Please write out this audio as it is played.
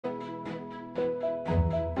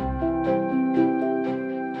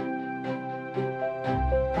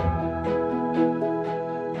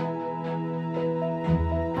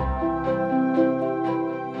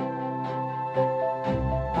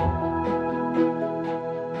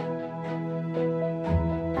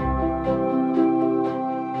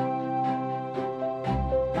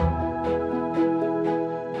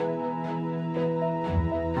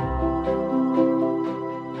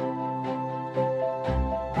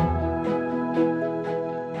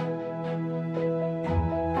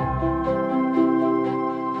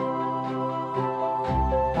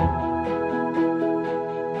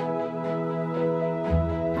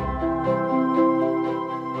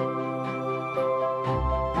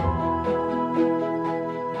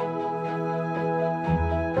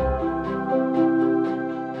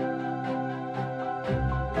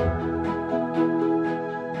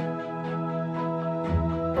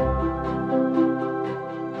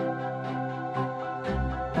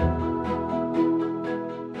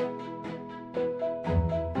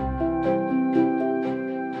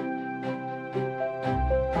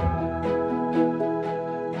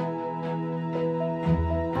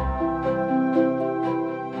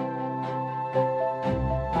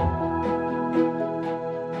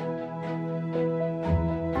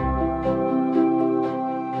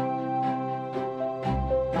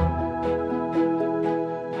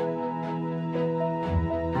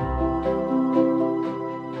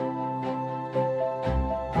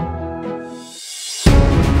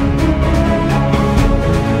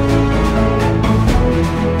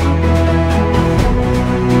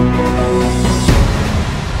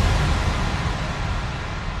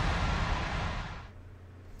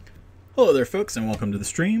Hello there, folks, and welcome to the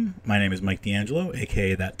stream. My name is Mike D'Angelo,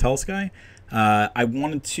 aka that Tellest guy. I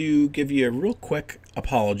wanted to give you a real quick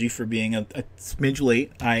apology for being a smidge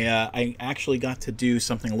late. I actually got to do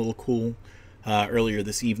something a little cool earlier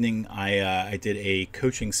this evening. I did a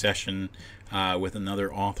coaching session with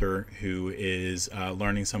another author who is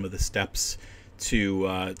learning some of the steps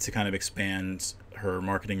to kind of expand her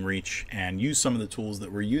marketing reach and use some of the tools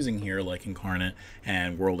that we're using here, like Inkarnate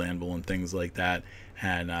and World Anvil and things like that.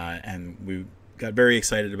 And we got very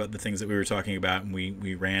excited about the things that we were talking about, and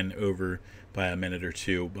we ran over by a minute or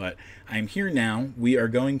two. But I'm here now. We are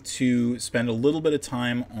going to spend a little bit of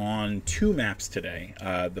time on two maps today.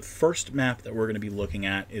 The first map that we're going to be looking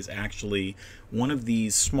at is actually one of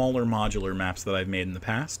these smaller modular maps that I've made in the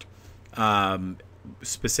past.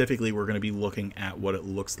 Specifically, we're going to be looking at what it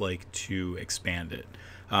looks like to expand it.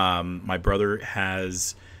 My brother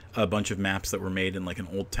has a bunch of maps that were made in like an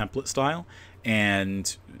old template style,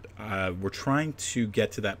 and we're trying to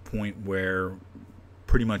get to that point where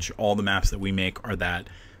pretty much all the maps that we make are that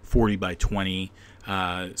 40 by 20.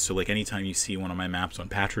 So like anytime you see one of my maps on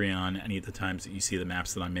Patreon, any of the times that you see the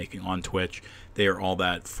maps that I'm making on Twitch, they are all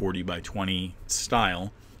that 40 by 20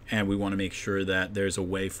 style. And we want to make sure that there's a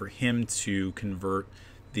way for him to convert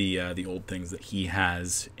the old things that he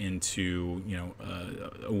has into, you know,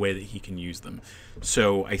 a way that he can use them.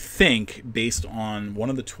 So I think based on one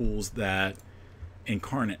of the tools that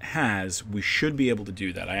Inkarnate has, we should be able to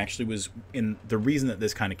do that. I actually was in the reason that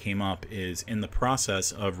this kind of came up is in the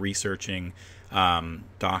process of researching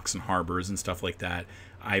docks and harbors and stuff like that.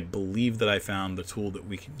 I believe that I found the tool that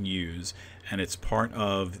we can use, and it's part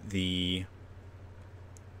of the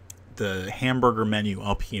hamburger menu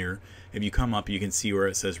up here. If you come up, you can see where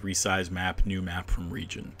it says resize map, new map from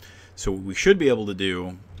region. So what we should be able to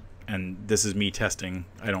do, and this is me testing,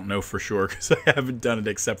 I don't know for sure because I haven't done it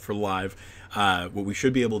except for live. What we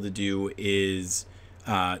should be able to do is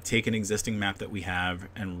take an existing map that we have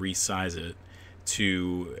and resize it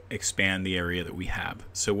to expand the area that we have.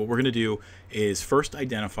 So what we're going to do is first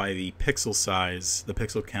identify the pixel size, the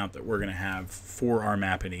pixel count that we're going to have for our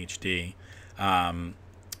map in HD.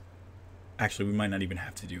 Actually, we might not even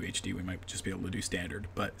have to do HD. We might just be able to do standard.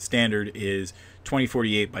 But standard is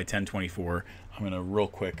 2048 by 1024. I'm going to real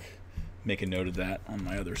quick make a note of that on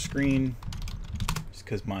my other screen, just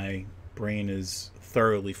because my brain is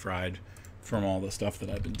thoroughly fried from all the stuff that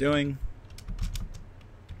I've been doing.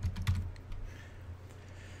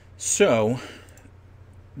 So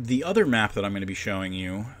the other map that I'm going to be showing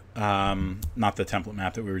you, not the template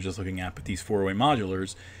map that we were just looking at, but these four-way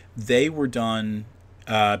modulars, they were done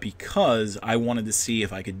because I wanted to see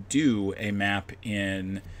if I could do a map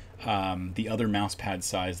in the other mouse pad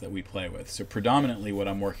size that we play with. So predominantly what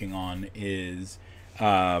I'm working on is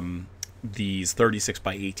these 36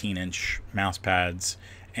 by 18 inch mouse pads,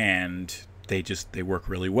 and they work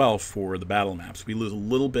really well for the battle maps. We lose a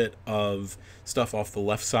little bit of stuff off the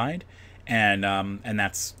left side, and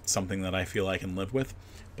that's something that I feel I can live with.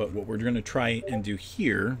 But what we're going to try and do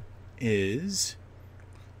here is,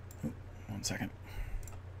 one second.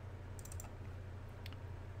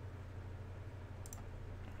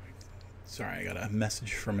 Sorry, I got a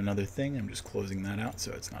message from another thing. I'm just closing that out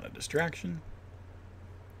so it's not a distraction.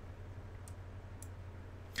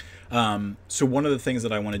 So one of the things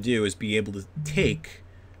that I want to do is be able to take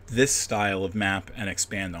this style of map and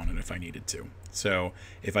expand on it if I needed to. So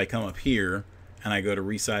if I come up here and I go to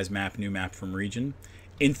resize map, new map from region,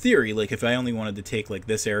 in theory, like if I only wanted to take like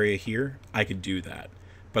this area here, I could do that.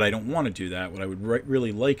 But I don't want to do that. What I would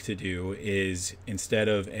really like to do is, instead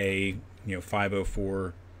of a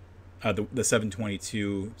 504, the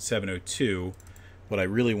 722, 702, what I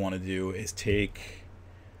really want to do is take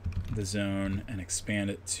the zone and expand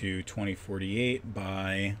it to 2048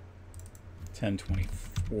 by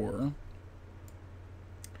 1024.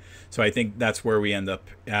 So I think that's where we end up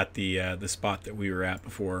at the spot that we were at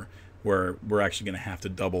before, where we're actually going to have to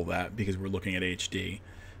double that because we're looking at HD.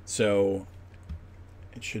 So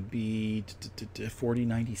it should be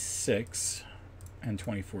 4096 and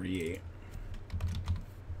 2048.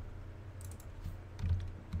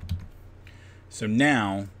 So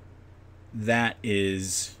now that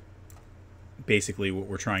is basically what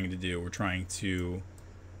we're trying to do. We're trying to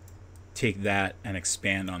take that and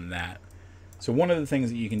expand on that. So one of the things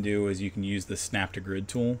that you can do is you can use the snap to grid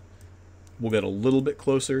tool. We'll get a little bit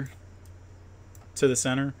closer to the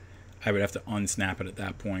center. I would have to unsnap it at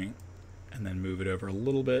that point and then move it over a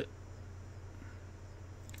little bit,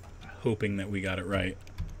 hoping that we got it right.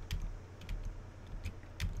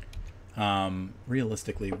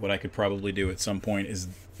 Realistically, what I could probably do at some point is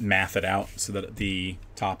math it out so that the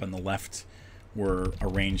top and the left were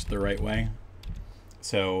arranged the right way.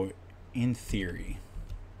 So in theory,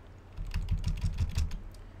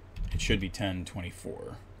 it should be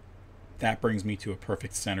 1024. That brings me to a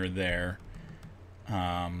perfect center there.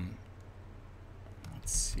 Let's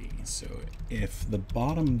see. So if the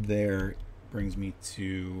bottom there brings me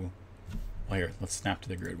to... Well, here, let's snap to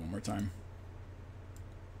the grid one more time.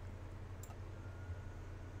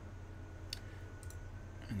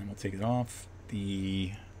 And then we'll take it off.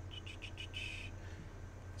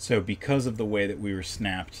 So because of the way that we were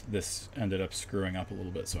snapped, this ended up screwing up a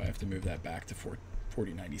little bit, so I have to move that back to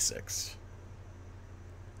 4096.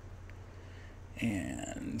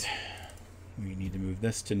 And we need to move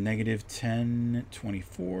this to negative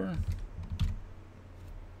 1024.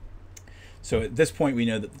 So at this point, we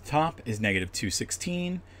know that the top is negative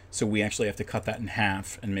 216, so we actually have to cut that in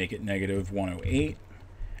half and make it negative 108,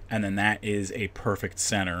 and then that is a perfect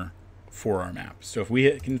center for our map. So if we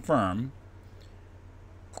hit confirm,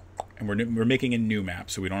 and we're making a new map,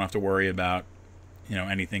 so we don't have to worry about, you know,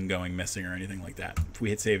 anything going missing or anything like that. If we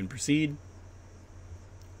hit save and proceed,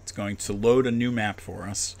 it's going to load a new map for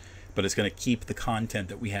us, but it's going to keep the content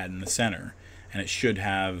that we had in the center, and it should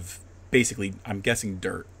have basically, I'm guessing,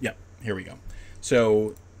 dirt. Yep, here we go.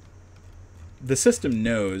 So the system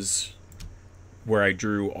knows where I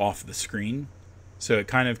drew off the screen, so it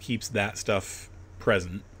kind of keeps that stuff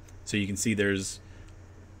present. So you can see there's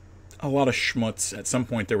a lot of schmutz. At some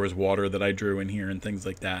point there was water that I drew in here and things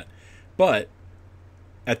like that. But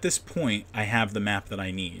at this point I have the map that I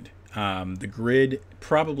need. The grid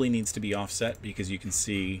probably needs to be offset because you can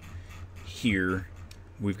see here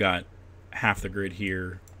we've got half the grid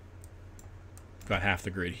here. We've got half the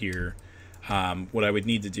grid here. What I would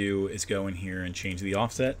need to do is go in here and change the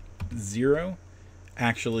offset 0.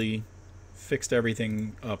 Actually fixed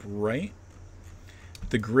everything up right.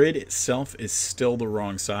 The grid itself is still the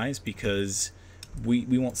wrong size because we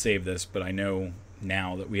won't save this, but I know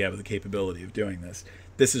now that we have the capability of doing this.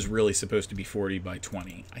 This is really supposed to be 40 by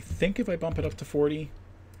 20. I think if I bump it up to 40,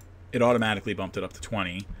 it automatically bumped it up to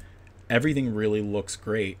 20. Everything really looks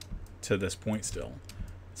great to this point still.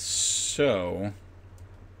 So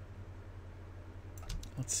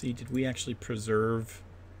let's see, did we actually preserve?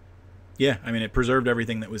 Yeah, I mean, it preserved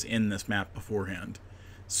everything that was in this map beforehand.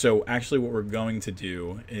 So actually what we're going to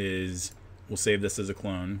do is we'll save this as a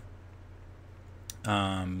clone.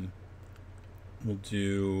 We'll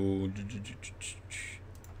do...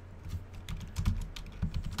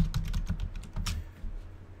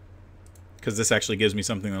 because this actually gives me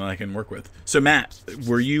something that I can work with. So Matt,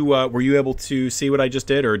 were you able to see what I just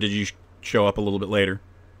did, or did you show up a little bit later?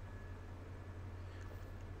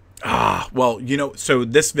 Well, you know, so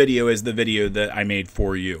this video is the video that I made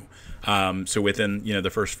for you. So within, you know, the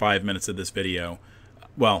first 5 minutes of this video,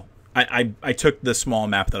 well, I took the small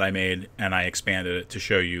map that I made and I expanded it to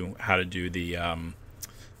show you how to do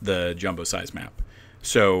the jumbo size map.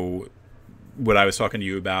 So what I was talking to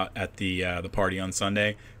you about at the party on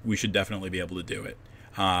Sunday, we should definitely be able to do it.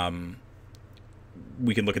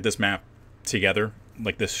 We can look at this map together,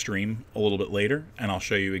 like this stream, a little bit later, and I'll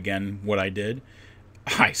show you again what I did.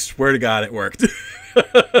 I swear to God, it worked.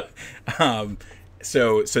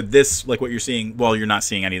 So this, like what you're seeing, well, you're not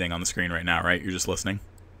seeing anything on the screen right now, right? You're just listening.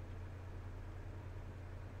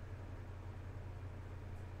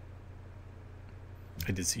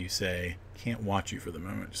 I did see you say, can't watch you for the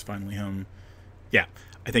moment, just finally home. Yeah,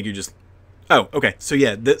 I think you're just, oh, okay. So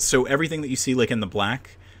yeah, so everything that you see like in the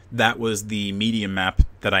black, that was the medium map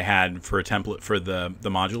that I had for a template for the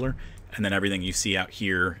modular. And then everything you see out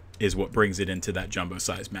here is what brings it into that jumbo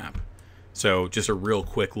size map. So just a real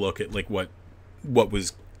quick look at like what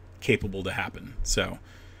was capable to happen. So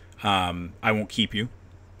I won't keep you.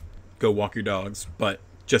 Go walk your dogs. But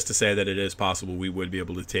just to say that it is possible, we would be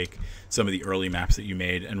able to take some of the early maps that you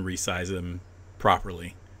made and resize them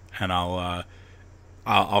properly. And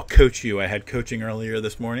I'll coach you. I had coaching earlier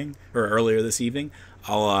this morning or earlier this evening.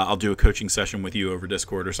 I'll do a coaching session with you over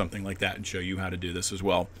Discord or something like that and show you how to do this as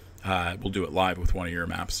well. We'll do it live with one of your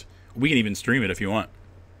maps. We can even stream it if you want.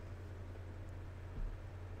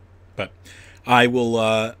 But I will.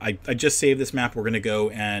 I just saved this map. We're going to go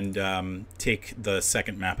and take the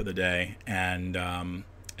second map of the day and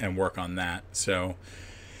work on that. So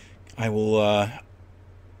I will.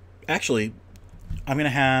 Actually, I'm going to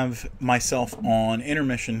have myself on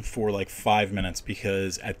intermission for like 5 minutes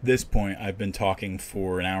because at this point I've been talking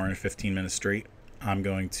for an hour and 15 minutes straight. I'm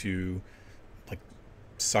going to like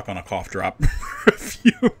suck on a cough drop for a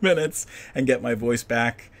few minutes and get my voice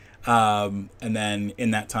back. And then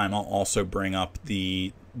in that time, I'll also bring up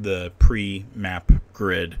the pre-map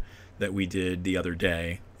grid that we did the other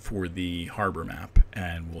day for the harbor map,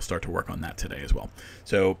 and we'll start to work on that today as well.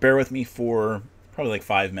 So bear with me for probably like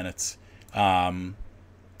 5 minutes, I'm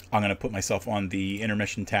going to put myself on the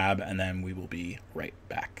intermission tab, and then we will be right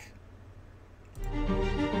back.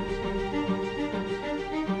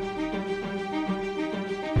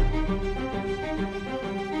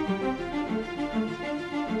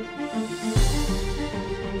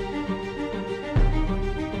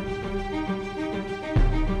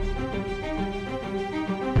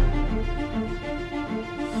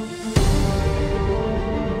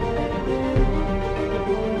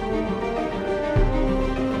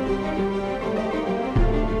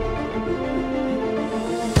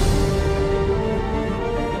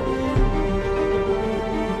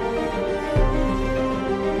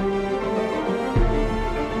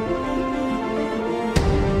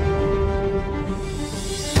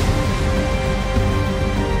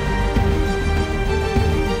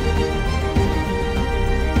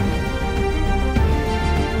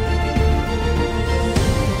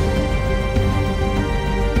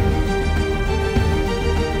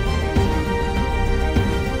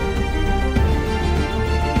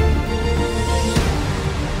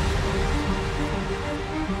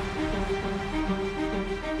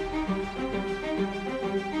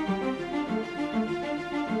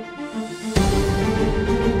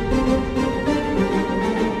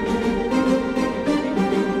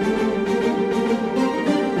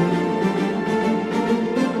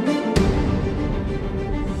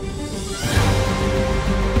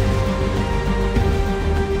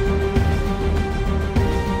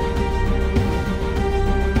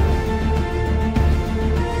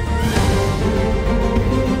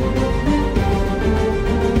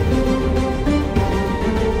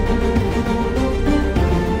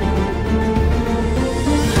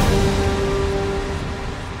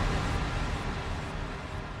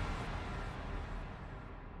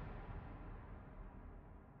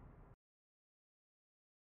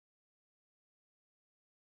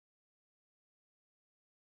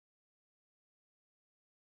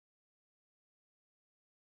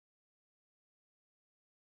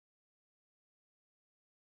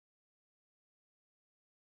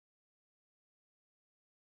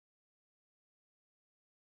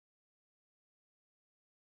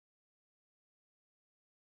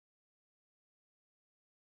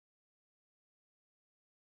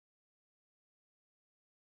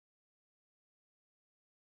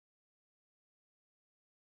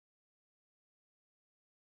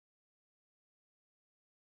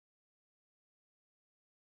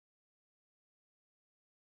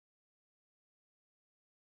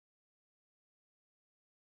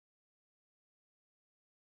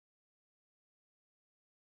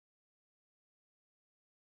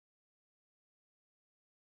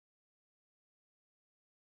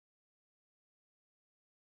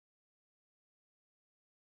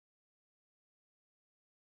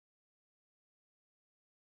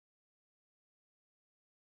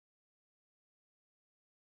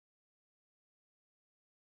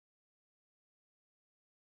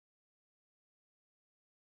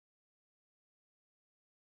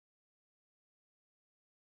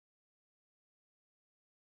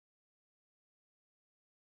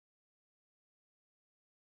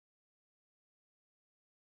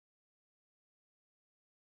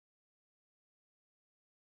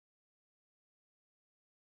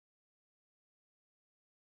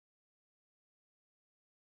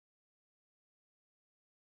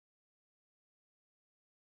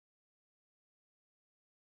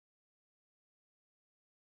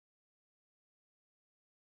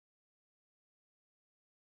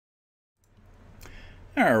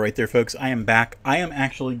 All right there, folks. I am back. I am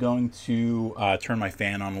actually going to turn my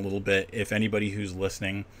fan on a little bit. If anybody who's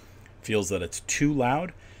listening feels that it's too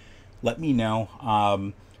loud, let me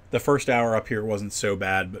know. The first hour up here wasn't so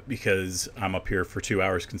bad, but because I'm up here for 2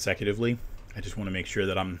 hours consecutively, I just want to make sure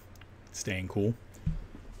that I'm staying cool.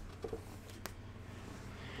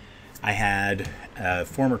 I had a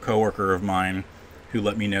former coworker of mine who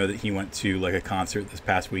let me know that he went to like a concert this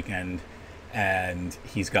past weekend, and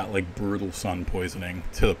he's got like brutal sun poisoning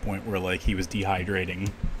to the point where like he was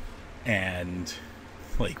dehydrating and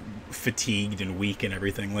like fatigued and weak and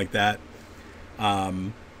everything like that.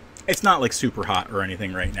 It's not like super hot or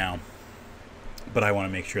anything right now, but I want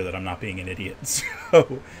to make sure that I'm not being an idiot.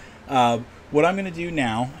 So what I'm going to do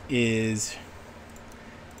now is,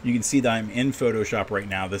 you can see that I'm in Photoshop right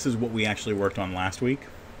now. This is what we actually worked on last week.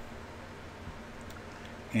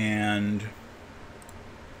 And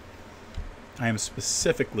I am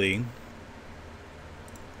specifically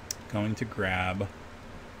going to grab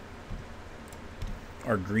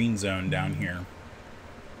our green zone down here.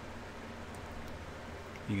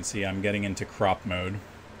 You can see I'm getting into crop mode.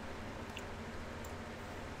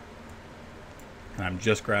 And I'm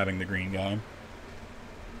just grabbing the green guy.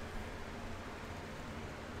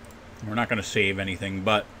 We're not going to save anything,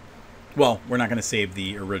 but, well, we're not going to save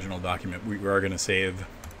the original document. We are going to save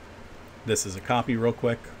this as a copy real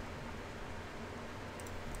quick.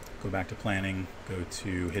 Go back to planning, go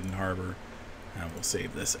to Hidden Harbor, and we'll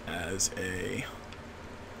save this as a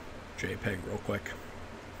JPEG real quick.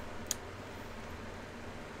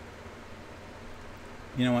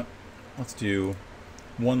 You know what? Let's do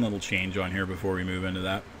one little change on here before we move into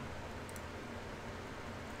that.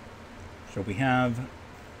 So we have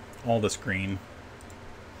all this green.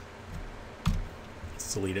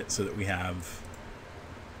 Let's delete it so that we have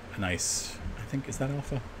a nice, I think, is that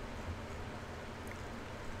alpha?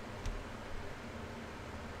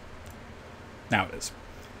 Now it is.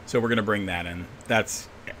 So we're going to bring that in.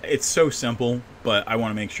 It's so simple, but I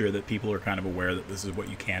want to make sure that people are kind of aware that this is what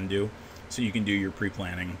you can do. So you can do your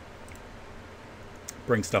pre-planning,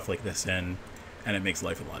 bring stuff like this in, and it makes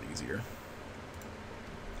life a lot easier.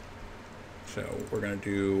 So we're going to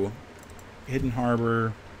do Hidden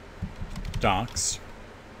Harbor docks.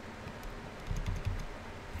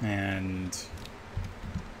 And let's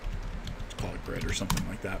call it grid or something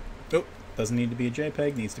like that. Oh, doesn't need to be a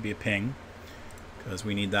JPEG, needs to be a ping, because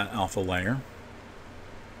we need that alpha layer.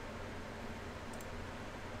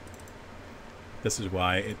 This is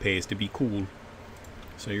why it pays to be cool,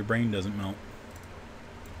 so your brain doesn't melt.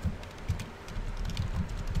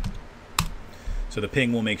 So the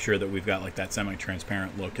ping will make sure that we've got like that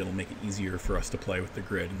semi-transparent look. It'll make it easier for us to play with the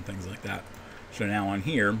grid and things like that. So now on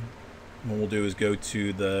here, what we'll do is go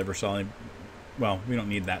to the Versailles. Well, we don't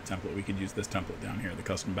need that template. We could use this template down here, the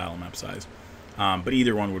custom battle map size. But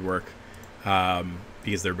either one would work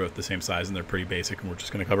because they're both the same size and they're pretty basic, and we're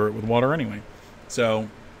just going to cover it with water anyway. So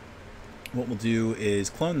what we'll do is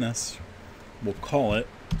clone this. We'll call it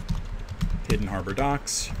Hidden Harbor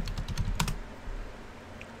Docks.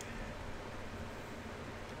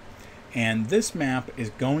 And this map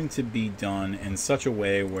is going to be done in such a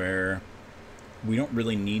way where we don't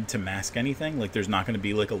really need to mask anything. Like, there's not going to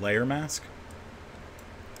be like a layer mask,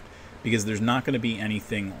 because there's not going to be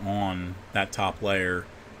anything on that top layer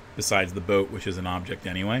besides the boat, which is an object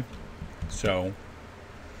anyway. So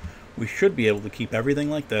we should be able to keep everything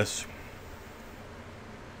like this.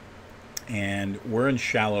 And we're in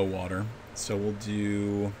shallow water, so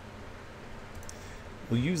we'll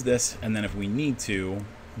use this, and then if we need to,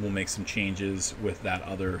 we'll make some changes with that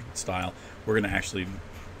other style. We're going to actually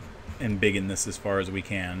embiggen this as far as we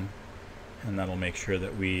can, and that'll make sure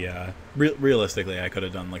that we realistically I could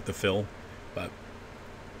have done like the fill, but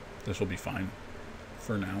this will be fine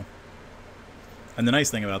for now. And the nice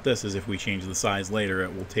thing about this is if we change the size later,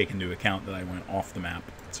 it will take into account that I went off the map.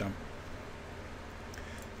 So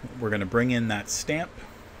we're going to bring in that stamp,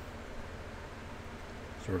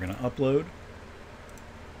 so we're going to upload,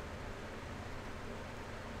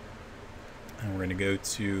 and we're going to go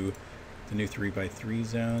to the new 3x3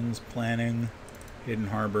 zones, planning, Hidden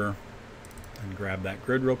Harbor, and grab that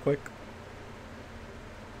grid real quick.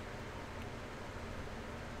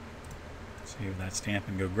 Save that stamp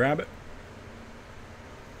and go grab it.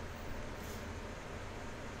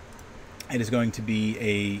 It is going to be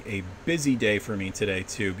a busy day for me today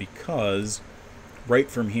too, because right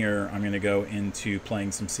from here I'm going to go into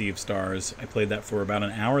playing some Sea of Stars. I played that for about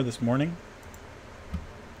an hour this morning.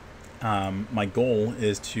 My goal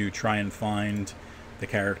is to try and find the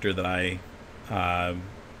character that I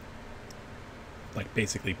like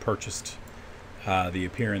basically purchased the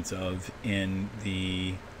appearance of in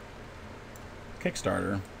the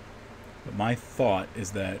Kickstarter. But my thought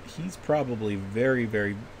is that he's probably very,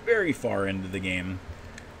 very, very far into the game,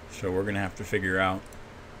 so we're going to have to figure out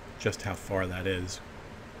just how far that is.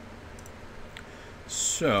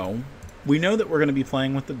 So we know that we're going to be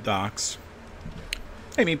playing with the docks.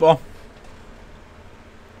 Hey, Meatball.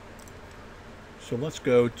 So let's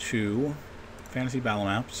go to Fantasy Battle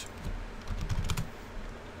Maps.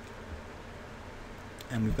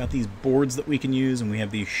 And we've got these boards that we can use, and we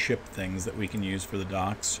have these ship things that we can use for the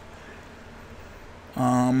docks.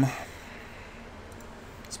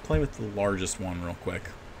 Let's play with the largest one real quick.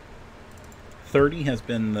 30 has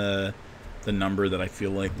been the number that I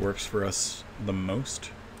feel like works for us the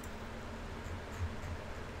most.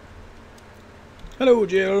 Hello,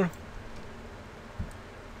 Jill.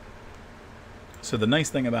 So the nice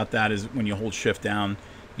thing about that is when you hold shift down,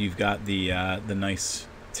 you've got the nice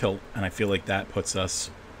tilt, and I feel like that puts us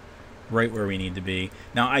right where we need to be.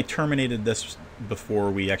 Now, I terminated this before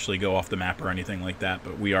we actually go off the map or anything like that,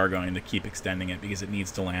 but we are going to keep extending it because it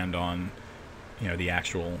needs to land on, you know, the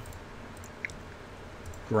actual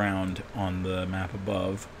ground on the map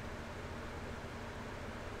above.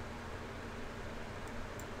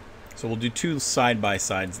 So we'll do 2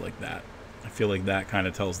 side-by-sides like that. I feel like that kind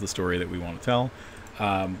of tells the story that we want to tell.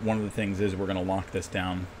 One of the things is we're going to lock this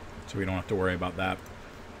down so we don't have to worry about that.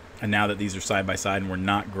 And now that these are side-by-side and we're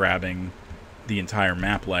not grabbing the entire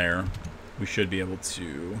map layer, we should be able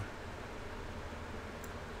to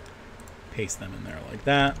paste them in there like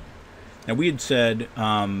that. Now we had said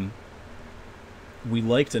we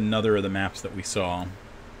liked another of the maps that we saw,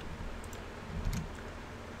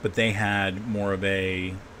 but they had more of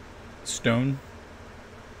a stone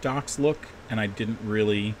docks look, and I didn't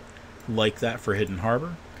really like that for Hidden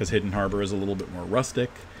Harbor, because Hidden Harbor is a little bit more rustic.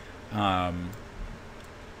 You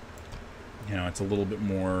know, it's a little bit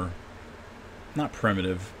more, not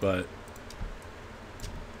primitive, but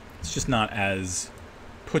it's just not as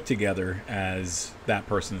put together as that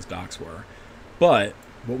person's docks were. But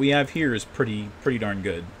what we have here is pretty darn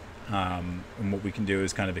good. And what we can do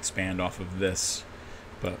is kind of expand off of this.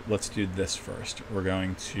 But let's do this first. We're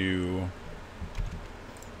going to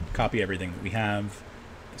copy everything that we have.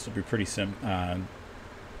 This will be pretty symmetric.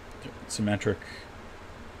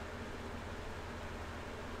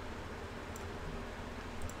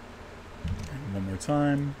 And one more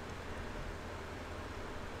time.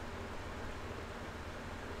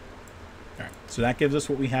 All right, so that gives us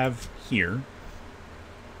what we have here.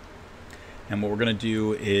 And what we're going to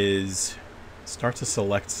do is start to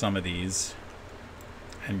select some of these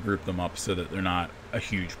and group them up so that they're not a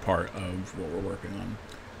huge part of what we're working on.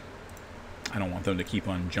 I don't want them to keep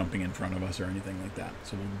on jumping in front of us or anything like that.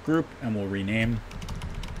 So we'll group and we'll rename.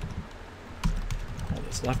 Call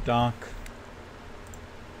this left dock.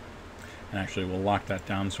 And actually we'll lock that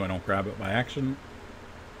down so I don't grab it by accident.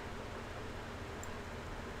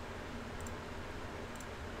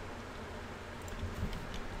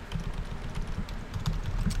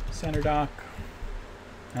 Center dock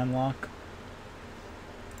and lock.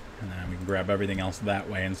 And then we can grab everything else that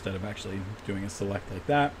way instead of actually doing a select like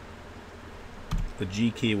that. The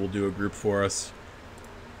G key will do a group for us.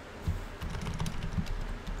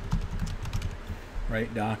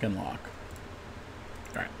 Right, dock and lock.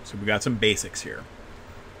 All right, so we got some basics here.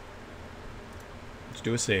 Let's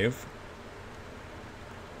do a save.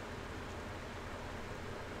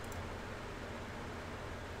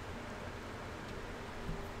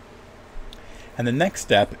 And the next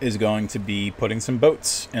step is going to be putting some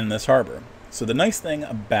boats in this harbor. So the nice thing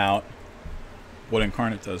about what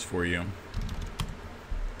Inkarnate does for you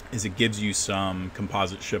is it gives you some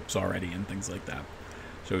composite ships already and things like that.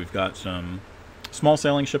 So we've got some small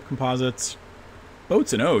sailing ship composites,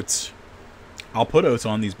 boats and oats. I'll put oats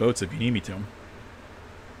on these boats if you need me to.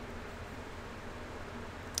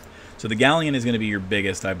 So the galleon is going to be your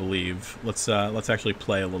biggest, I believe. Let's actually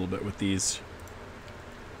play a little bit with these.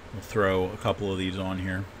 We'll throw a couple of these on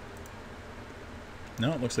here.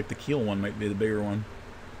 No, it looks like the keel one might be the bigger one.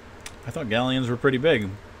 I thought galleons were pretty big.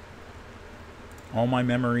 All my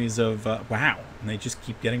memories of... wow, and they just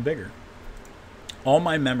keep getting bigger. All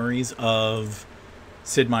my memories of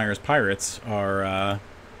Sid Meier's Pirates are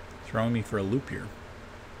throwing me for a loop here.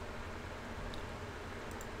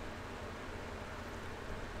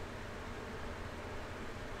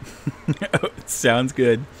 Oh, it sounds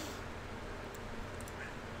good.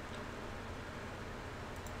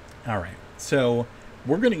 Alright, so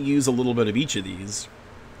we're going to use a little bit of each of these.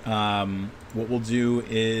 What we'll do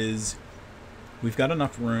is we've got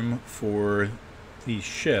enough room for these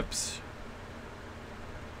ships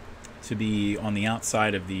to be on the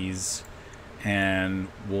outside of these, and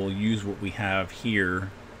we'll use what we have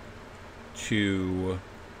here to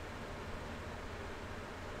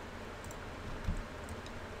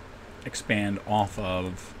expand off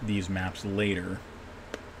of these maps later.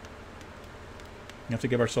 We have to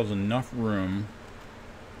give ourselves enough room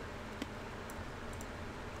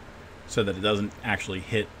so that it doesn't actually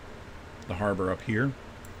hit the harbor up here.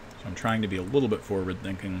 So I'm trying to be a little bit forward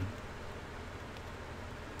thinking.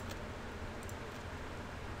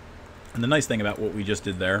 And the nice thing about what we just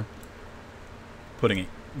did there, putting it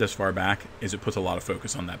this far back, is it puts a lot of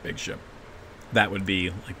focus on that big ship. That would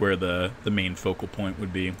be like where the main focal point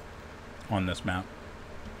would be on this map.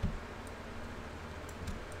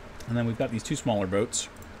 And then we've got these 2 smaller boats.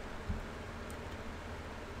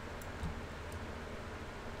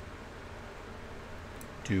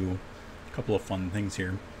 Do a couple of fun things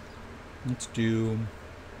here. Let's do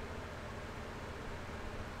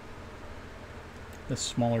this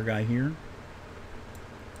smaller guy here.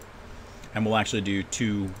 And we'll actually do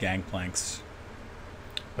 2 gangplanks.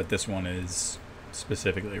 But this one is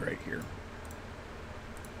specifically right here.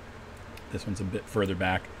 This one's a bit further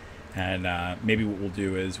back. And maybe what we'll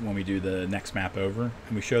do is when we do the next map over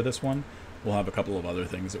and we show this one, we'll have a couple of other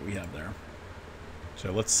things that we have there.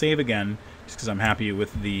 So let's save again, just because I'm happy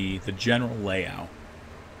with the general layout.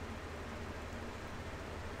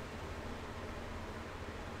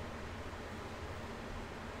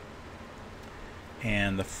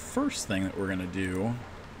 And the first thing that we're going to do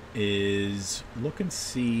is look and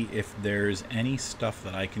see if there's any stuff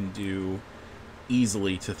that I can do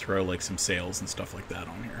easily to throw like some sails and stuff like that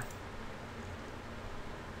on here.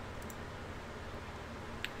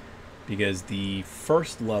 Because the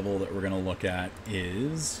first level that we're going to look at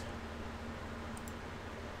is,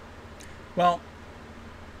 well,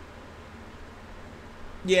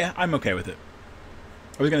 yeah, I'm okay with it.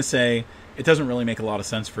 I was going to say, it doesn't really make a lot of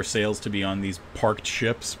sense for sails to be on these parked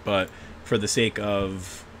ships, but for the sake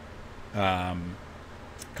of kind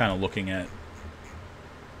of looking at,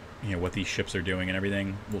 you know, what these ships are doing and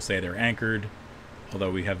everything, we'll say they're anchored.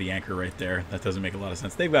 Although we have the anchor right there. That doesn't make a lot of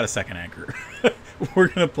sense. They've got a second anchor. We're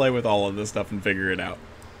going to play with all of this stuff and figure it out.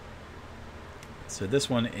 So this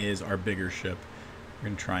one is our bigger ship. We're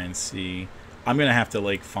going to try and see. I'm going to have to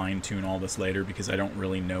like fine-tune all this later because I don't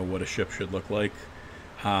really know what a ship should look like.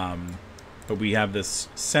 But we have this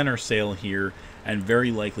center sail here, and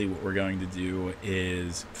very likely what we're going to do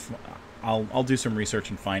is I'll do some research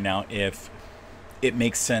and find out if it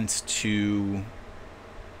makes sense to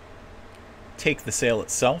take the sail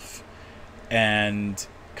itself and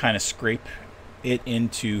kind of scrape it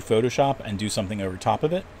into Photoshop and do something over top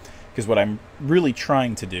of it. Because what I'm really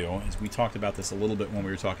trying to do is, we talked about this a little bit when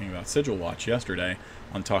we were talking about Sigil Watch yesterday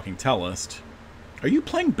on Talking Tellest. Are you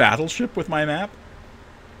playing Battleship with my map?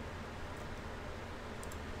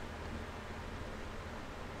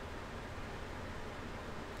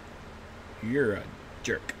 You're a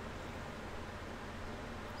jerk.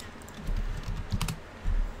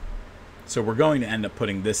 So we're going to end up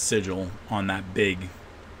putting this sigil on that big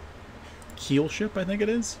keel ship, I think it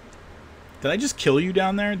is. Did I just kill you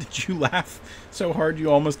down there? Did you laugh so hard you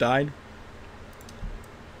almost died?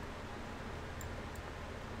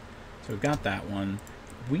 So we've got that one.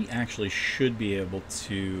 We actually should be able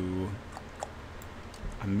to...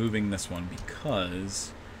 I'm moving this one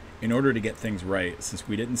because in order to get things right, since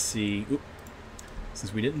we didn't see...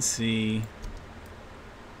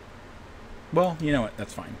 Well, you know what?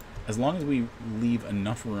 That's fine. As long as we leave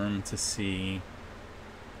enough room to see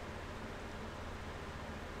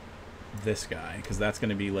this guy, because that's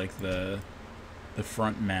going to be like the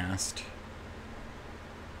front mast.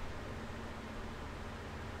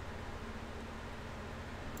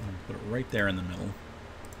 I'll put it right there in the middle.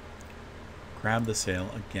 Grab the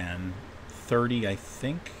sail again. 30, I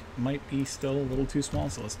think, might be still a little too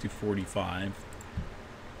small, so let's do 45.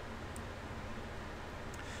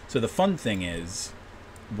 So the fun thing is,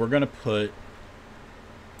 we're going to put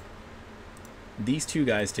these two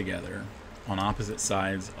guys together on opposite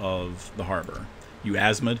sides of the harbor. You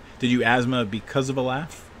asthmaed? Did you asthma because of a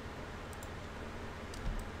laugh?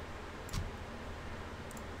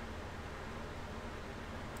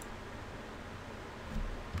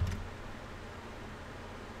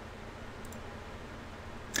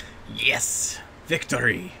 Yes!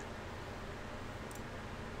 Victory!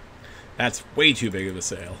 That's way too big of a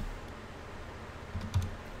sail.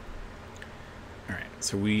 Alright,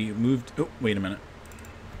 so we moved... Oh, wait a minute.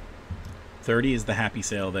 30 is the happy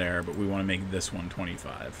sail there, but we want to make this one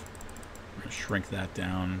 25. We're going to shrink that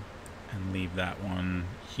down and leave that one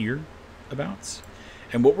here, abouts.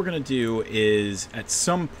 And what we're going to do is, at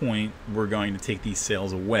some point, we're going to take these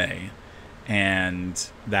sails away, and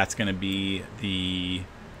that's going to be the...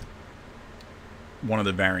 one of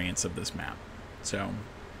the variants of this map. So,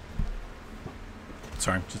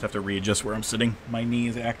 sorry, just have to readjust where I'm sitting. My knee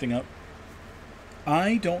is acting up.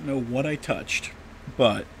 I don't know what I touched,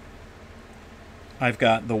 but I've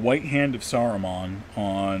got the white hand of Saruman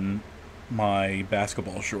on my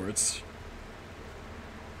basketball shorts.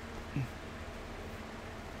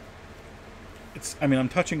 I mean, I'm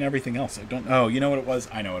touching everything else. I don't... Oh, you know what it was?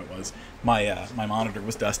 I know what it was. My monitor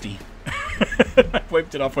was dusty. I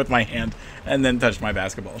wiped it off with my hand and then touched my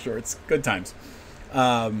basketball shorts. Good times.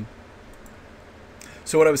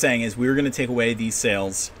 So what I was saying is we were going to take away these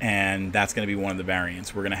sails, and that's going to be one of the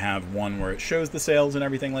variants. We're going to have one where it shows the sails and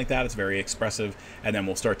everything like that. It's very expressive, and then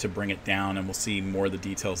we'll start to bring it down, and we'll see more of the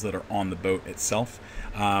details that are on the boat itself.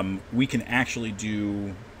 We can actually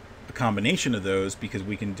do a combination of those, because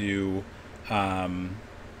we can do... we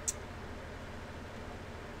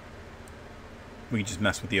can just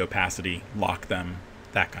mess with the opacity, lock them,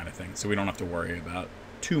 that kind of thing. So we don't have to worry about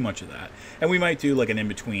too much of that. And we might do like an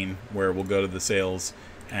in-between where we'll go to the sails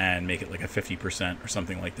and make it like a 50% or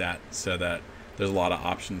something like that, so that there's a lot of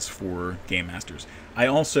options for game masters. I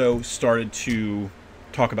also started to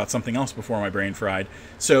talk about something else before my brain fried.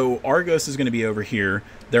 So Argos is going to be over here.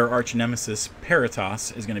 Their arch nemesis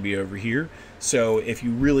Peritas is going to be over here. So if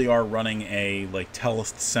you really are running a like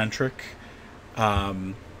Tellest centric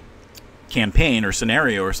campaign or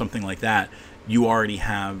scenario or something like that, you already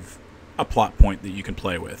have a plot point that you can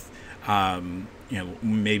play with.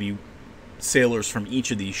 Maybe sailors from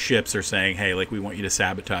each of these ships are saying, hey, like, we want you to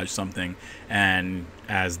sabotage something, and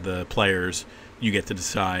as the players, you get to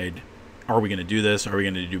decide, are we going to do this? Are we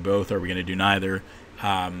going to do both? Are we going to do neither?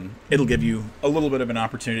 It'll give you a little bit of an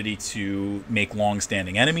opportunity to make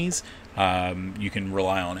long-standing enemies. You can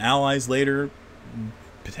rely on allies later.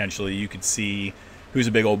 Potentially, you could see who's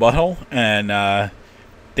a big old butthole, and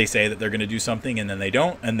they say that they're going to do something, and then they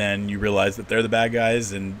don't, and then you realize that they're the bad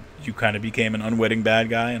guys, and you kind of became an unwitting bad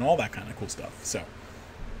guy, and all that kind of cool stuff. So,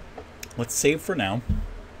 let's save for now.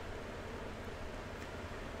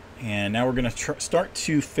 And now we're going to start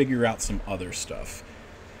to figure out some other stuff.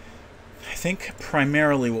 I think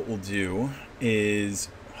primarily what we'll do is...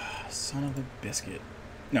 son of a biscuit.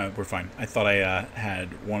 No, we're fine. I thought I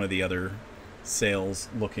had one of the other sails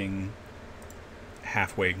looking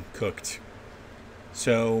halfway cooked.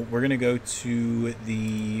 So we're going to go to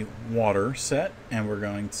the water set, and we're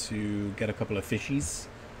going to get a couple of fishies.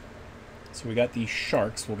 So we got these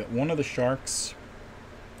sharks. We'll get one of the sharks.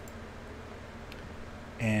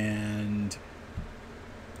 And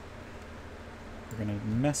we're going to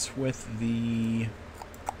mess with the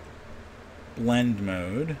blend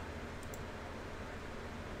mode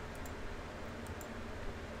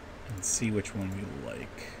and see which one we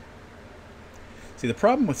like. See, the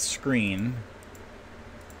problem with screen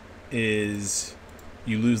is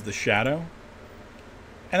you lose the shadow,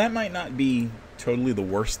 and that might not be totally the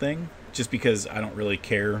worst thing, just because I don't really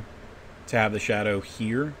care to have the shadow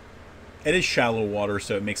here. It is shallow water,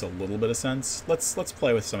 so it makes a little bit of sense. Let's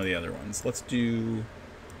play with some of the other ones. Let's do...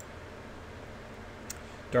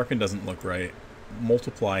 Darken doesn't look right.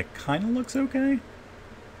 Multiply kind of looks okay.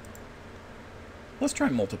 Let's try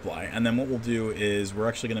multiply, and then what we'll do is we're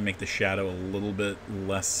actually going to make the shadow a little bit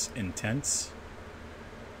less intense.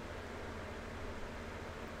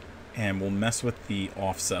 And we'll mess with the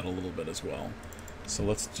offset a little bit as well. So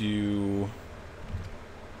let's do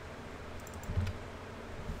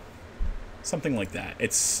something like that.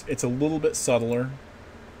 It's a little bit subtler,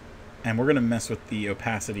 and we're going to mess with the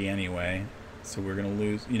opacity anyway. So we're going to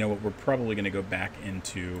lose, you know what, we're probably going to go back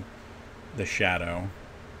into the shadow.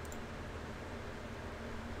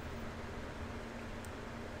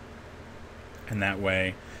 And that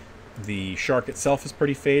way the shark itself is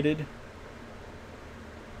pretty faded,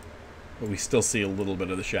 but we still see a little bit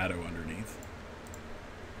of the shadow underneath.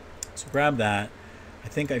 So grab that. I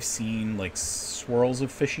think I've seen like swirls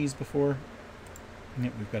of fishies before.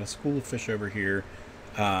 Yep, we've got a school of fish over here.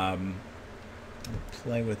 We'll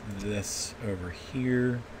play with this over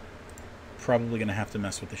here. Probably going to have to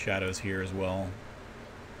mess with the shadows here as well.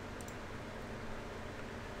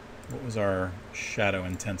 What was our shadow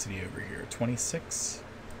intensity over here? 26?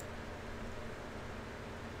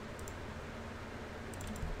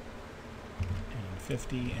 And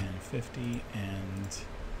 50, and 50, and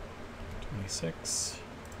 26.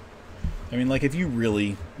 I mean, like, if you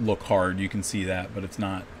really look hard, you can see that, but it's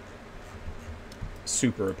not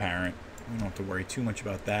super apparent. We don't have to worry too much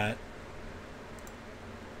about that.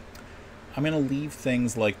 I'm going to leave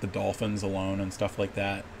things like the dolphins alone and stuff like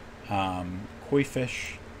that. Koi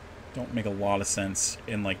fish don't make a lot of sense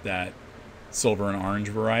in like that silver and orange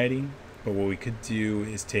variety, but what we could do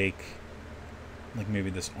is take like maybe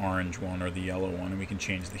this orange one or the yellow one, and we can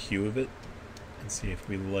change the hue of it and see if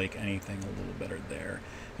we like anything a little better there.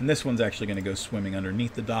 And this one's actually going to go swimming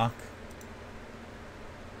underneath the dock.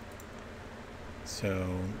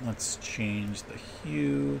 So let's change the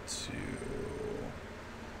hue to...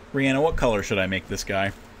 Rihanna, what color should I make this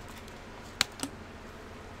guy?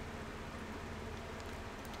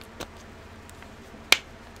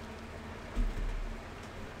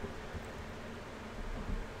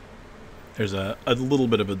 There's a little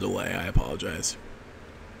bit of a delay. I apologize.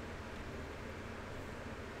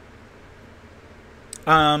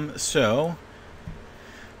 So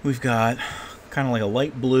we've got kind of like a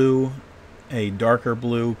light blue, a darker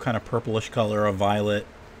blue, kind of purplish color, a violet,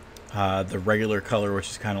 the regular color, which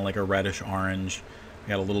is kind of like a reddish orange. We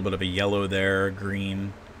got a little bit of a yellow there,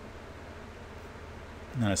 green,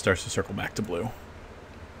 and then it starts to circle back to blue.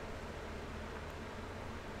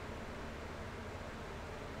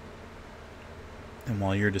 And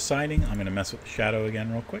while you're deciding, I'm going to mess with the shadow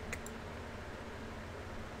again real quick.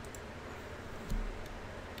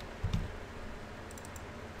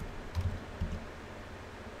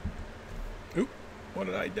 Oop, what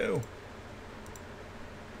did I do?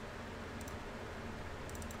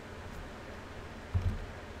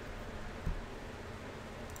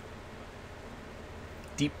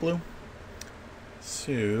 deep blue.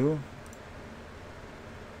 So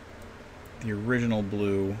the original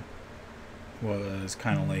blue was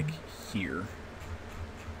kind of like here.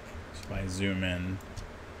 So if I zoom in,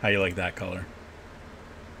 how you like that color?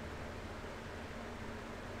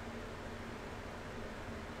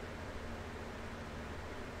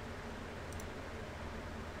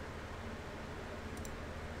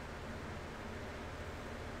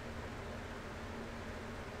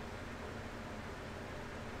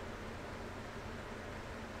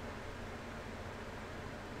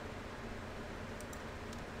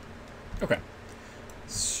 Okay,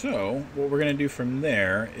 so what we're going to do from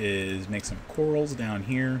there is make some corals down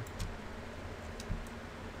here.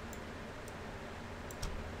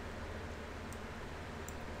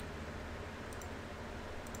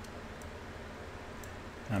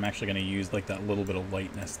 I'm actually going to use like that little bit of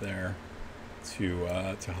lightness there to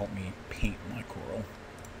help me paint my coral.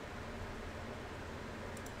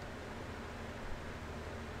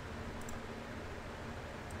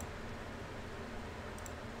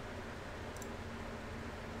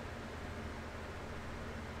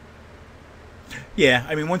 Yeah,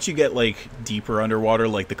 I mean, once you get, like, deeper underwater,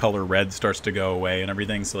 like, the color red starts to go away and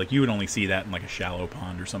everything, so, like, you would only see that in, like, a shallow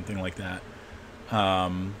pond or something like that.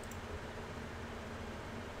 Let's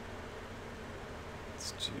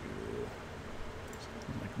do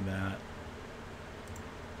something like that.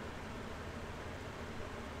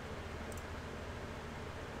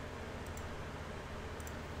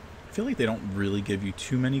 I feel like they don't really give you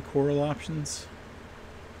too many coral options.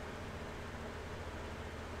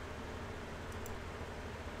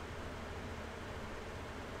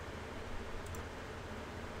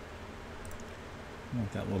 I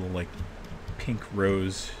want that little, like, pink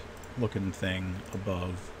rose looking thing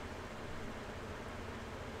above.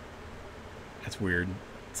 That's weird.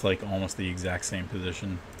 It's, like, almost the exact same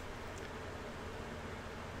position.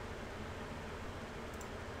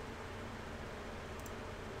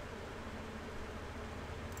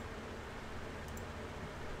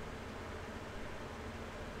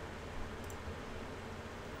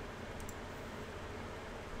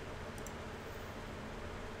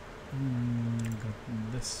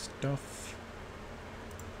 Got this stuff.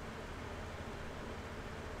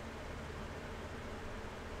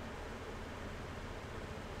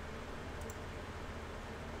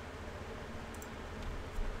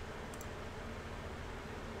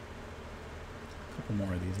 A couple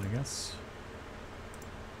more of these, I guess.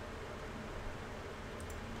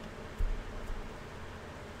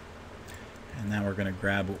 And now we're going to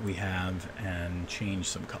grab what we have and change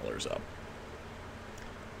some colors up.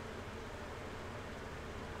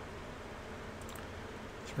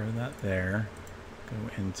 Throw that there, go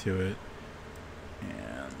into it,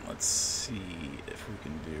 and let's see if we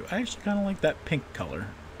can do... I actually kind of like that pink color,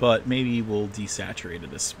 but maybe we'll desaturate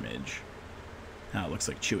it a smidge. Now it looks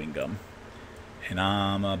like chewing gum, and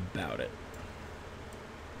I'm about it.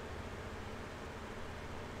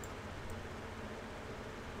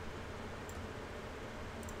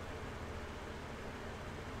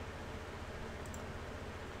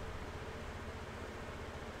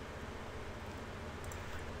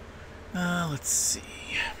 Let's see.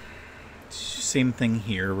 Same thing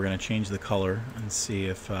here. We're going to change the color and see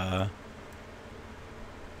if that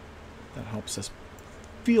helps us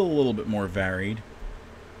feel a little bit more varied.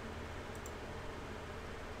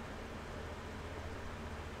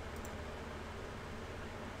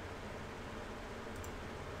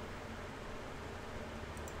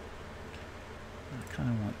 I kind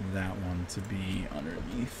of want that one to be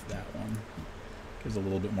underneath that one. Gives a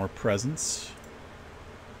little bit more presence.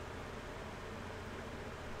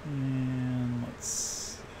 And let's see.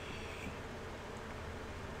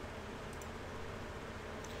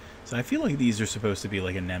 So I feel like these are supposed to be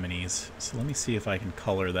like anemones. So let me see if I can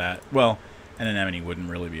color that. Well, an anemone wouldn't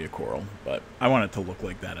really be a coral, but I want it to look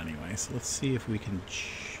like that anyway. So let's see if we can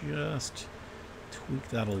just tweak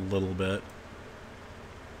that a little bit.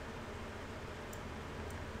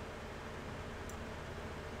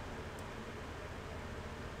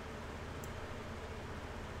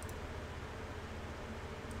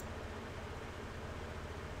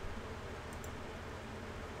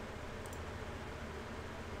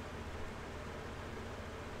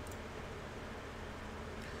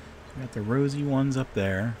 Got the rosy ones up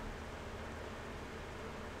there.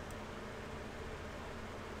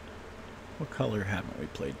 What color haven't we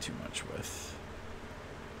played too much with?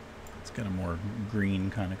 It's got a more green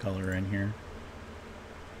kind of color in here.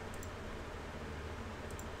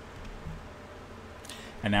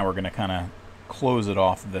 And now we're going to kind of close it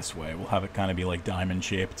off this way. We'll have it kind of be like diamond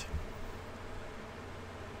shaped.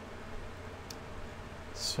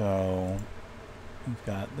 So We've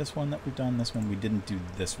got this one that we've done. This one we didn't do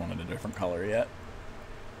this one in a different color yet.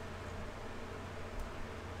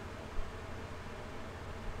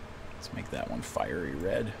 Let's make that one fiery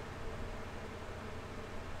red.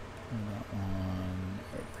 And that one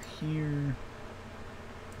over here.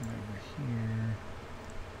 And over here.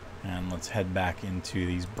 And let's head back into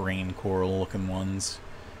these brain coral looking ones.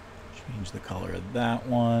 Change the color of that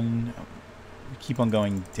one. We keep on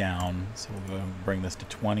going down, so we'll go and bring this to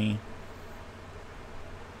 20.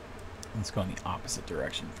 Let's go in the opposite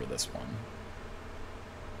direction for this one.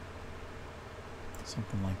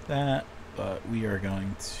 Something like that, but we are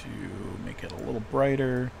going to make it a little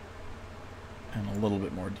brighter and a little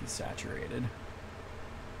bit more desaturated.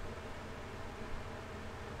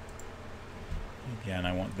 Again,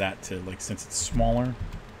 I want that to, like, since it's smaller,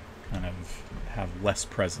 kind of have less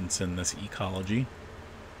presence in this ecology.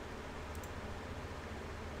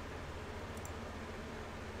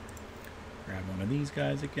 Grab one of these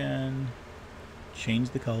guys again, change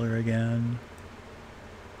the color again.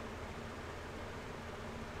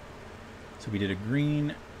 So we did a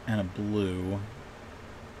green and a blue.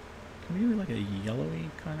 Can we do like a yellowy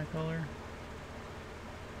kind of color?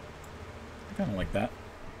 I kind of like that.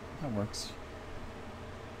 That works.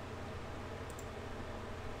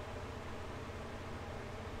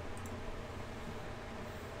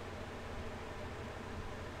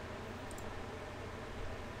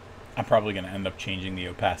 I'm probably going to end up changing the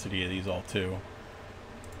opacity of these all too.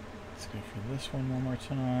 Let's go for this one more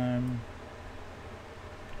time.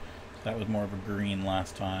 That was more of a green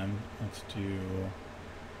last time. Let's do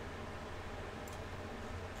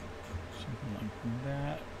something like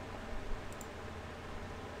that.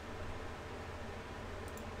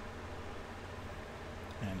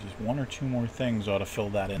 And just one or two more things ought to fill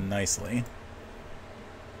that in nicely.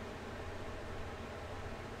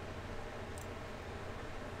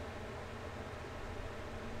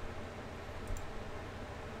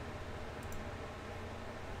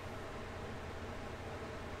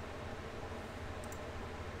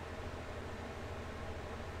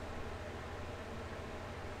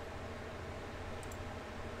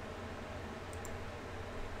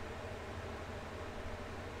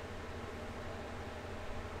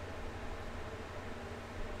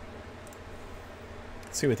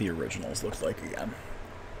 See what the originals look like again.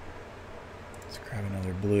 Let's grab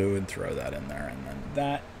another blue and throw that in there, and then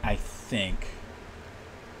that, I think,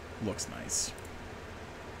 looks nice.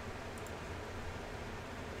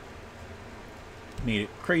 Made it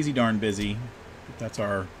crazy darn busy. That's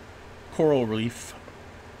our coral reef.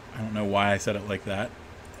 I don't know why I said it like that.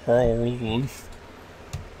 Coral reef.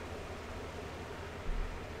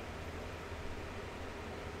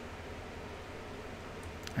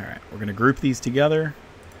 Alright, we're going to group these together.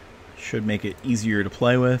 Should make it easier to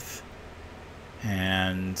play with.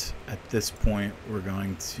 And at this point, we're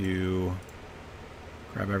going to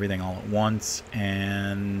grab everything all at once.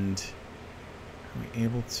 And are we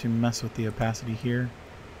able to mess with the opacity here?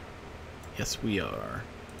 Yes, we are.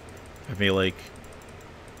 I feel like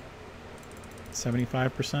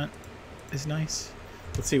 75% is nice.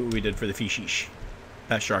 Let's see what we did for the fishish.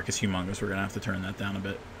 That shark is humongous. We're going to have to turn that down a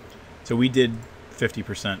bit. So we did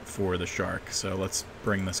 50% for the shark, so let's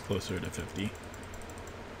bring this closer to 50.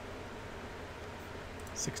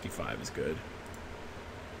 65 is good.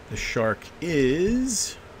 The shark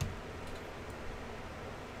is,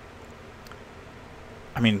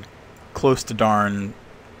 I mean, close to darn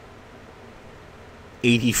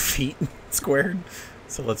 80 feet squared.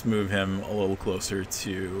 So let's move him a little closer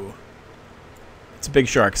to, it's a big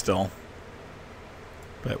shark still,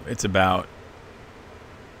 but it's about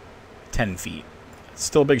 10 feet.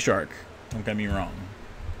 Still a big shark, don't get me wrong.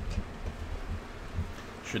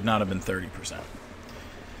 Should not have been 30%.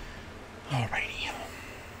 Alrighty.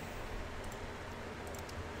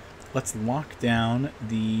 Let's lock down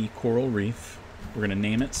the coral reef. We're going to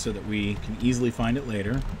name it so that we can easily find it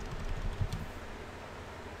later.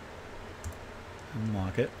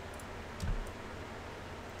 Unlock it.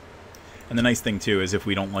 And the nice thing too is if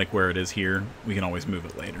we don't like where it is here, we can always move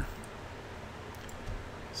it later.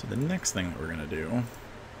 So the next thing that we're going to do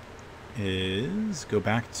is go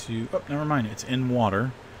back to... Oh, never mind. It's in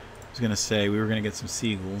water. I was going to say we were going to get some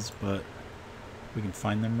seagulls, but we can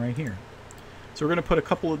find them right here. So we're going to put a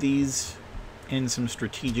couple of these in some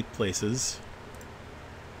strategic places.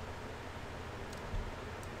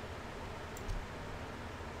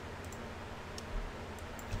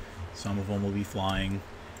 Some of them will be flying.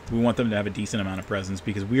 We want them to have a decent amount of presence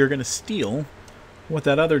because we are going to steal what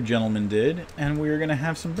that other gentleman did, and we're going to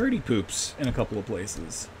have some birdie poops in a couple of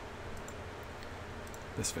places.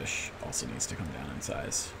 This fish also needs to come down in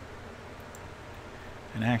size.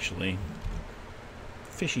 And actually,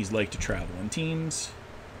 Fishies like to travel in teams.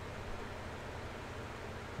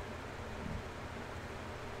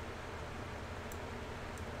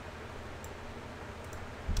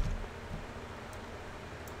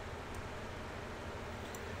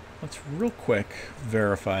 Let's real quick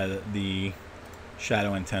verify that the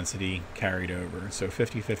shadow intensity carried over. So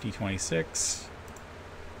 50, 50, 26,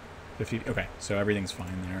 50. Okay, so everything's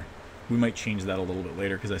fine there. We might change that a little bit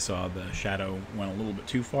later because I saw the shadow went a little bit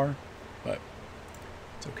too far, but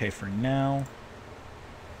it's okay for now.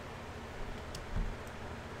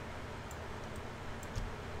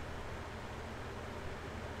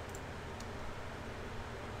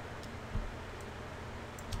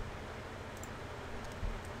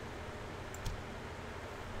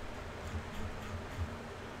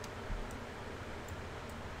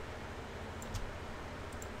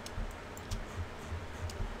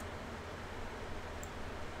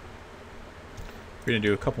 We're going to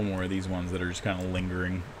do a couple more of these ones that are just kind of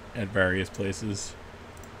lingering at various places.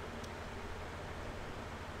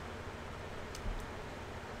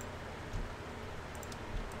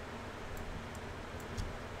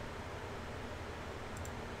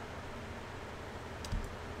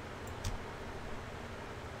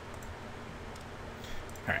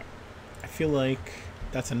 Alright, I feel like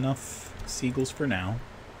that's enough seagulls for now.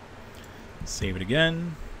 Save it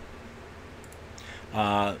again.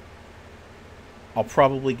 I'll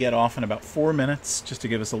probably get off in about 4 minutes just to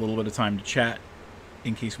give us a little bit of time to chat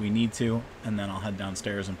in case we need to, and then I'll head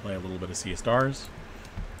downstairs and play a little bit of Sea of Stars.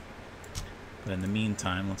 But in the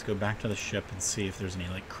meantime, let's go back to the ship and see if there's any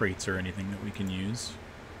like crates or anything that we can use.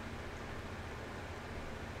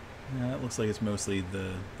 Yeah, it looks like it's mostly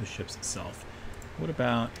the ships itself. What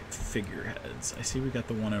about figureheads? I see we got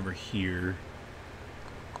the one over here.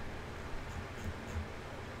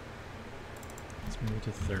 Let's move it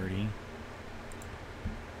to 30.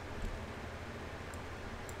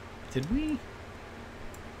 Did we?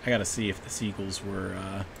 I gotta see if the seagulls were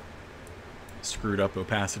screwed up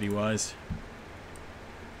opacity-wise.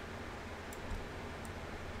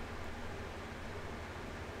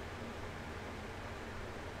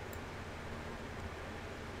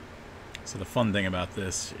 So the fun thing about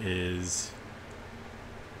this is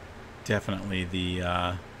definitely the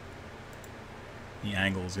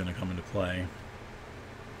angle is going to come into play.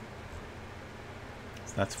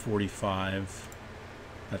 So that's 45.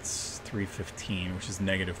 That's 315, which is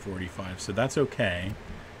negative 45. So that's okay.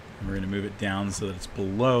 And we're going to move it down so that it's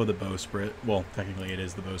below the bowsprit. Well, technically it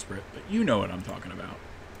is the bowsprit, but you know what I'm talking about.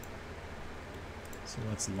 So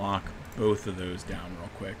let's lock both of those down real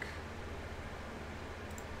quick.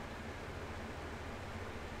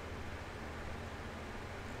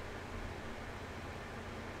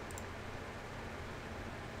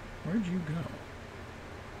 Where'd you go?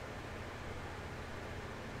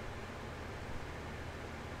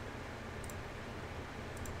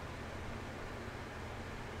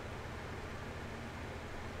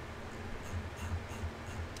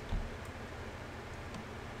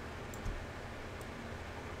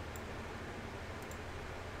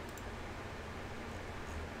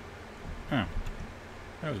 Huh.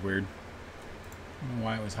 That was weird. I don't know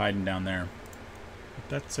why it was hiding down there. But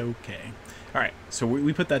that's okay. Alright, so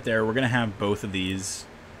we put that there. We're going to have both of these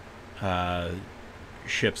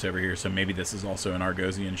ships over here. So maybe this is also an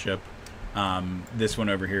Argosian ship. This one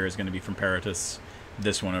over here is going to be from Paratus.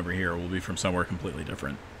 This one over here will be from somewhere completely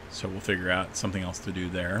different. So we'll figure out something else to do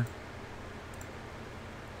there.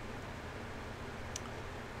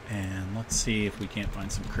 And let's see if we can't find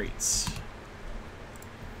some crates.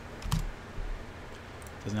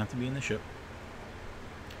 Doesn't have to be in the ship.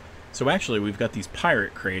 So actually, we've got these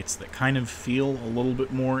pirate crates that kind of feel a little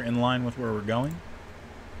bit more in line with where we're going.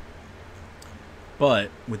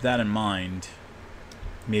 But with that in mind,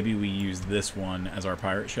 maybe we use this one as our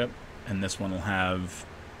pirate ship, and this one will have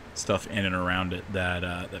stuff in and around it that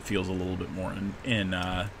that feels a little bit more in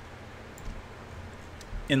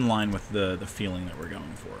line with the feeling that we're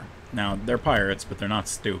going for. Now, they're pirates, but they're not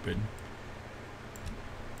stupid.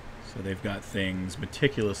 So they've got things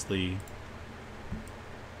meticulously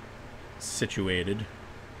situated.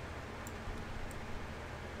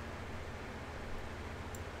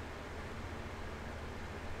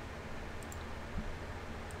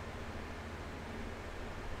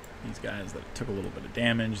 These guys that took a little bit of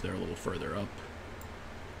damage, they're a little further up.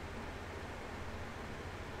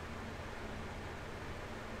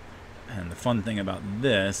 And the fun thing about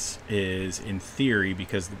this is, in theory,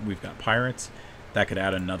 because we've got pirates, that could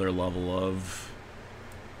add another level of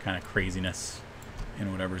kind of craziness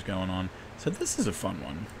in whatever's going on. So this is a fun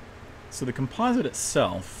one. So the composite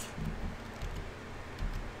itself,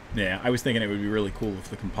 yeah, I was thinking it would be really cool if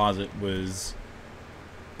the composite was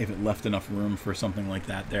if it left enough room for something like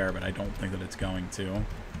that there, but I don't think that it's going to.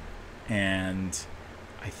 And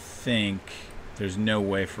I think there's no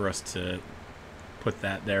way for us to put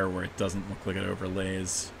that there where it doesn't look like it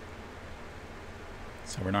overlays.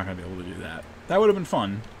 So we're not going to be able to do that. That would have been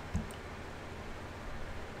fun.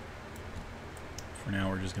 For now,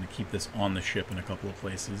 we're just going to keep this on the ship in a couple of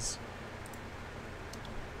places.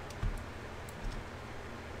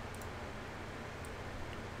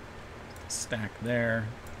 Stack there.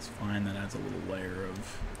 It's fine. That adds a little layer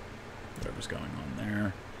of whatever's going on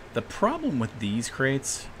there. The problem with these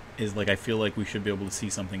crates is, like, I feel like we should be able to see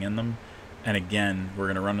something in them. And again, we're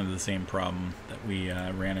going to run into the same problem that we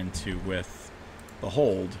ran into with the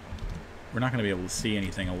hold. We're not going to be able to see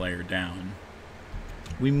anything a layer down.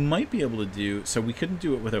 We might be able to do... So we couldn't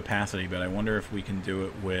do it with opacity, but I wonder if we can do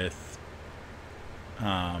it with...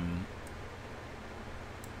 let's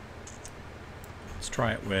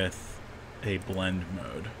try it with a blend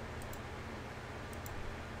mode.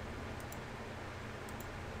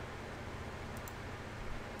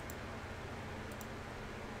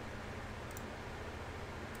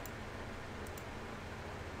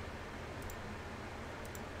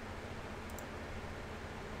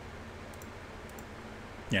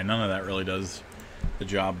 Yeah, none of that really does the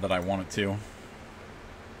job that I want it to.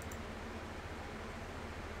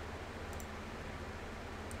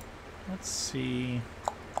 Let's see.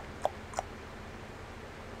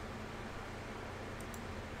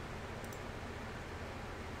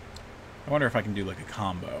 I wonder if I can do like a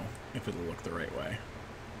combo, if it'll look the right way.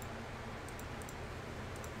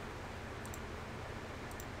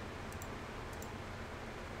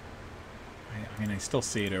 I mean, I still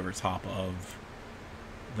see it over top of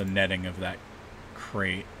the netting of that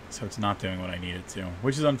crate, so it's not doing what I need it to,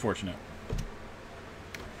 which is unfortunate.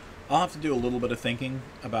 I'll have to do a little bit of thinking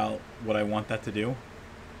about what I want that to do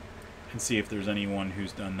and see if there's anyone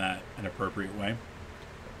who's done that an appropriate way.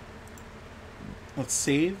 Let's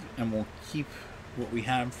save, and we'll keep what we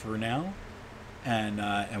have for now, and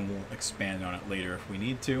we'll expand on it later if we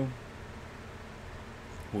need to.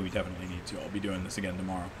 Well, we definitely need to. I'll be doing this again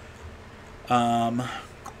tomorrow.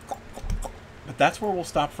 But that's where we'll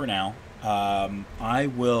stop for now. I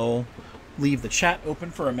will leave the chat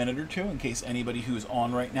open for a minute or two in case anybody who's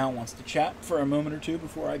on right now wants to chat for a moment or two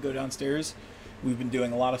before I go downstairs. We've been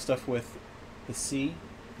doing a lot of stuff with the sea,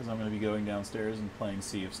 because I'm going to be going downstairs and playing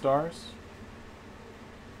Sea of Stars.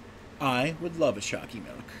 I would love a Shocky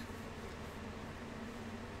Milk.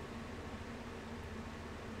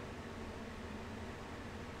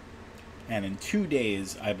 And in 2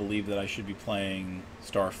 days, I believe that I should be playing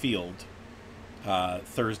Starfield.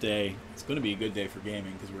 Thursday, it's going to be a good day for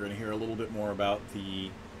gaming because we're going to hear a little bit more about the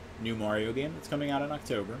new Mario game that's coming out in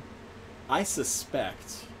October. I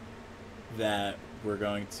suspect that we're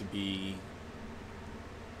going to be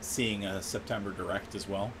seeing a September Direct as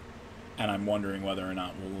well, and I'm wondering whether or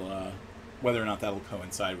not that'll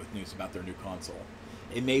coincide with news about their new console.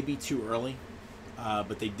 It may be too early,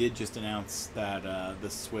 but they did just announce that the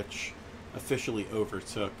Switch officially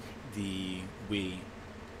overtook the Wii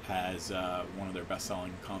as one of their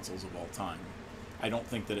best-selling consoles of all time. I don't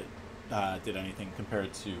think that it did anything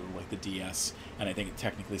compared to like the DS, and I think it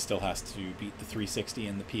technically still has to beat the 360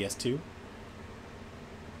 and the PS2.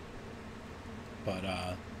 But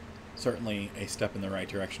certainly a step in the right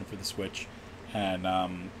direction for the Switch, and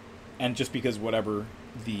just because whatever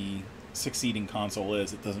the succeeding console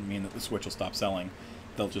is, it doesn't mean that the Switch will stop selling.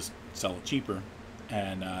 They'll just sell it cheaper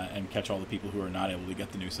and catch all the people who are not able to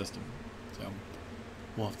get the new system. So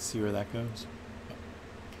we'll have to see where that goes.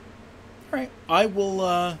 All right, I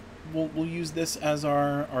will. We'll use this as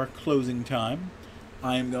our closing time.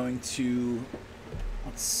 I am going to.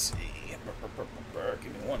 Let's see.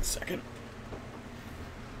 Give me 1 second.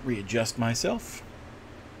 Readjust myself.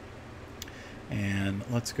 And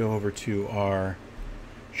let's go over to our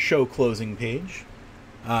show closing page.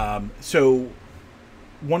 So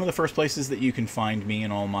one of the first places that you can find me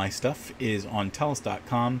and all my stuff is on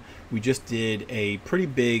Tellest.com. We just did a pretty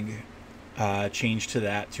big change to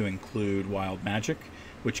that to include Wild Magic,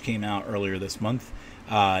 which came out earlier this month.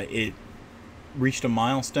 It reached a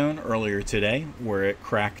milestone earlier today where it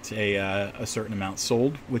cracked a certain amount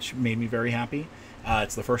sold, which made me very happy.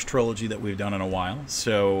 It's the first trilogy that we've done in a while,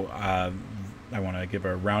 so I want to give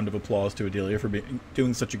a round of applause to Adelia for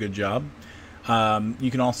doing such a good job.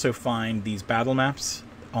 You can also find these battle maps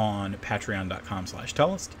on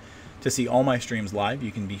patreon.com/Tellest. To see all my streams live,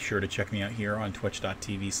 you can be sure to check me out here on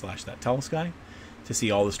twitch.tv/thattellestguy. To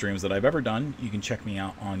see all the streams that I've ever done, you can check me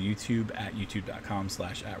out on YouTube at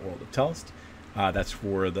youtube.com/@worldofTellest. That's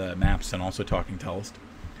for the maps and also Talking Tellest.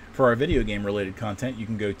 For our video game related content, you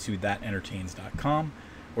can go to thatentertains.com.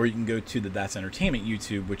 or you can go to the That's Entertainment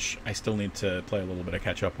YouTube, which I still need to play a little bit of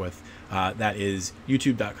catch up with. That is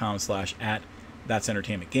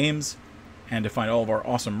youtube.com/@that'sentertainmentgames. And to find all of our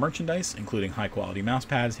awesome merchandise, including high-quality mouse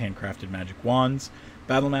pads, handcrafted magic wands,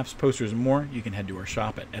 battle maps, posters, and more, you can head to our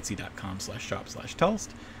shop at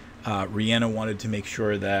etsy.com/shop/Tellest. Rihanna wanted to make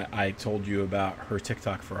sure that I told you about her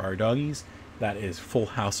TikTok for our doggies. That is Full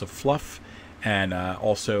House of Fluff. And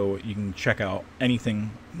also, you can check out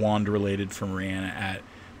anything wand-related from Rihanna at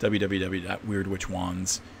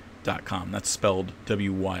www.weirdwitchwands.com. That's spelled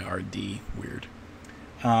WYRD, weird.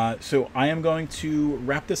 So I am going to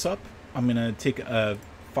wrap this up. I'm going to take a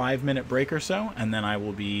 5-minute break or so, and then I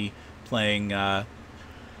will be playing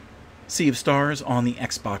Sea of Stars on the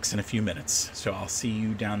Xbox in a few minutes. So I'll see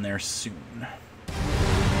you down there soon.